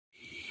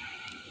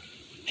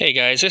Hey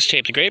guys, it's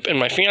Tape the Grape, and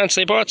my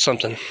fiance bought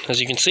something.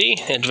 As you can see,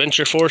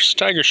 Adventure Force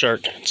Tiger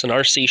Shark. It's an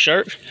RC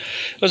shark.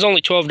 It was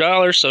only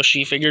 $12, so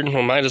she figured,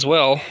 well, might as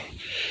well.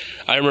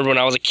 I remember when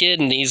I was a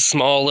kid and these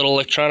small little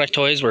electronic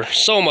toys were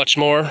so much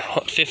more,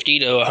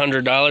 $50 to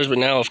 $100, but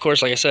now, of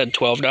course, like I said,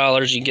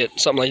 $12, you get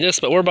something like this,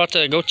 but we're about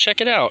to go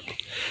check it out,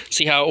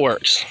 see how it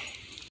works.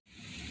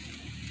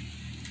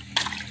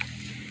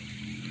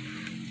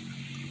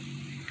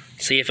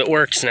 See if it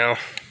works now.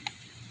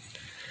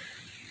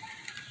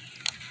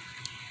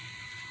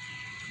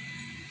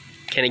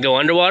 Can it go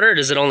underwater, or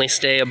does it only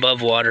stay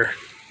above water?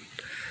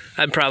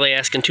 I'm probably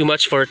asking too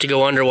much for it to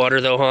go underwater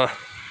though, huh?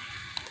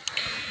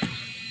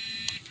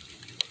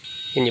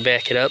 Can you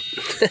back it up?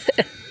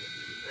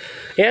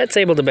 Yeah, it's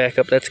able to back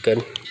up, that's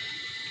good.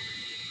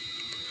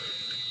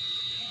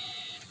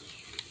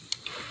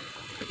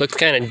 Looks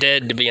kind of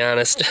dead, to be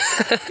honest.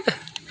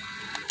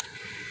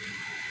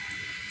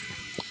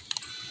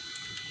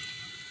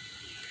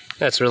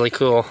 That's really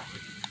cool.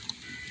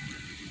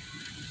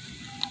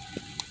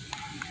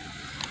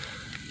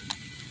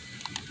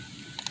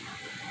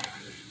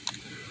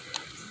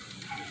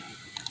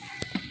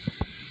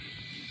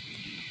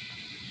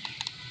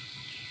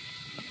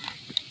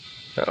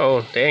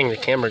 Oh, dang, the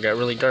camera got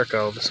really dark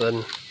all of a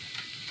sudden.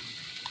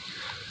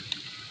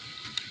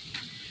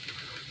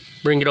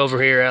 Bring it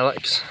over here,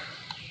 Alex.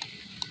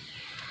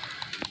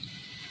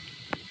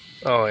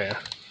 Oh, yeah.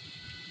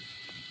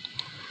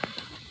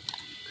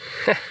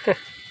 I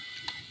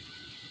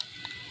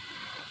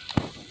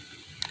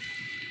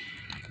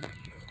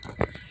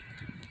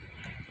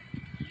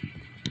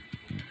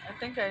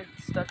think I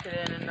stuck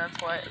it in, and that's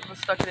why it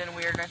stuck it in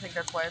weird, and I think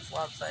that's why it's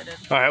lopsided.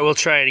 Alright, we'll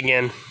try it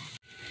again.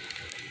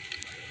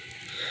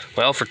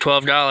 Well, for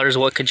 $12,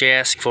 what could you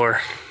ask for?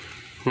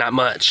 Not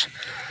much.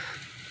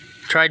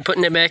 Tried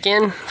putting it back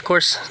in. Of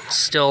course,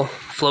 still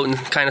floating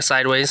kind of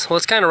sideways. Well,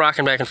 it's kind of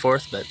rocking back and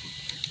forth, but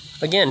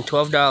again,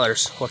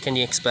 $12. What can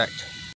you expect?